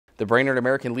The Brainerd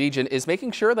American Legion is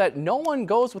making sure that no one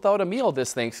goes without a meal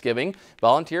this Thanksgiving.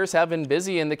 Volunteers have been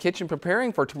busy in the kitchen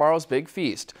preparing for tomorrow's big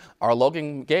feast. Our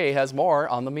Logan Gay has more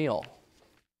on the meal.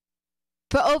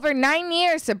 For over 9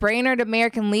 years, the Brainerd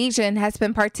American Legion has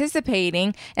been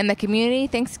participating in the community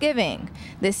Thanksgiving.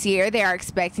 This year, they are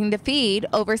expecting to feed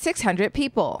over 600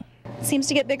 people. It seems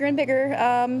to get bigger and bigger.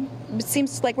 It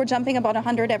seems like we're jumping about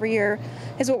 100 every year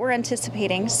is what we're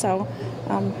anticipating, so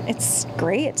it's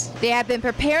great. They have been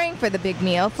preparing for the big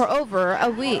meal for over a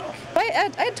week. I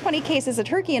had 20 cases of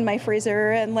turkey in my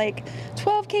freezer and like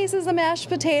 12 cases of mashed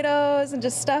potatoes and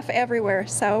just stuff everywhere.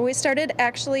 So we started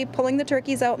actually pulling the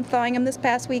turkeys out and thawing them this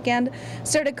past weekend,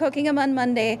 started cooking them on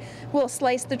Monday. We'll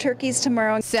slice the turkeys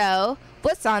tomorrow. So,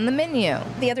 what's on the menu?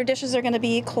 The other dishes are going to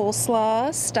be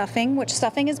coleslaw, stuffing, which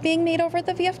stuffing is being made over at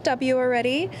the VFW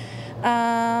already.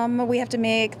 We have to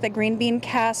make the green bean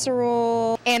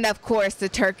casserole. And of course the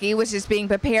turkey, which is being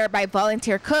prepared by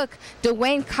volunteer cook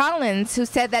Dwayne Collins, who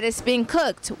said that it's being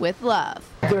cooked with love.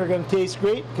 They're going to taste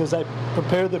great because I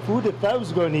prepared the food if I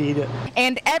was going to eat it.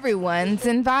 And everyone's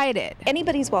invited.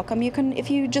 Anybody's welcome. You can, if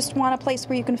you just want a place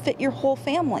where you can fit your whole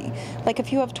family. Like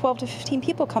if you have 12 to 15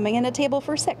 people coming in a table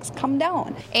for 6, come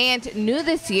down. And new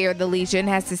this year, the Legion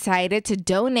has decided to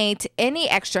donate any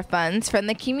extra funds from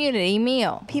the community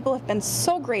meal. People have been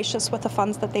so gracious with the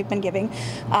funds that they've been giving.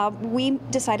 We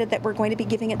decided that we're going to be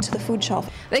giving it to the food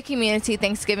shelf. The community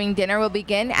Thanksgiving dinner will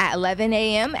begin at 11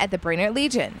 a.m. at the Brainerd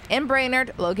Legion. In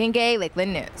Brainerd, Logan Gay,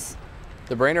 Lakeland News.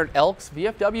 The Brainerd Elks,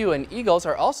 VFW, and Eagles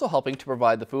are also helping to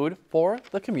provide the food for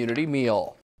the community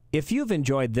meal. If you've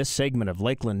enjoyed this segment of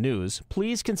Lakeland News,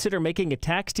 please consider making a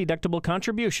tax-deductible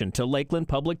contribution to Lakeland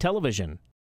Public Television.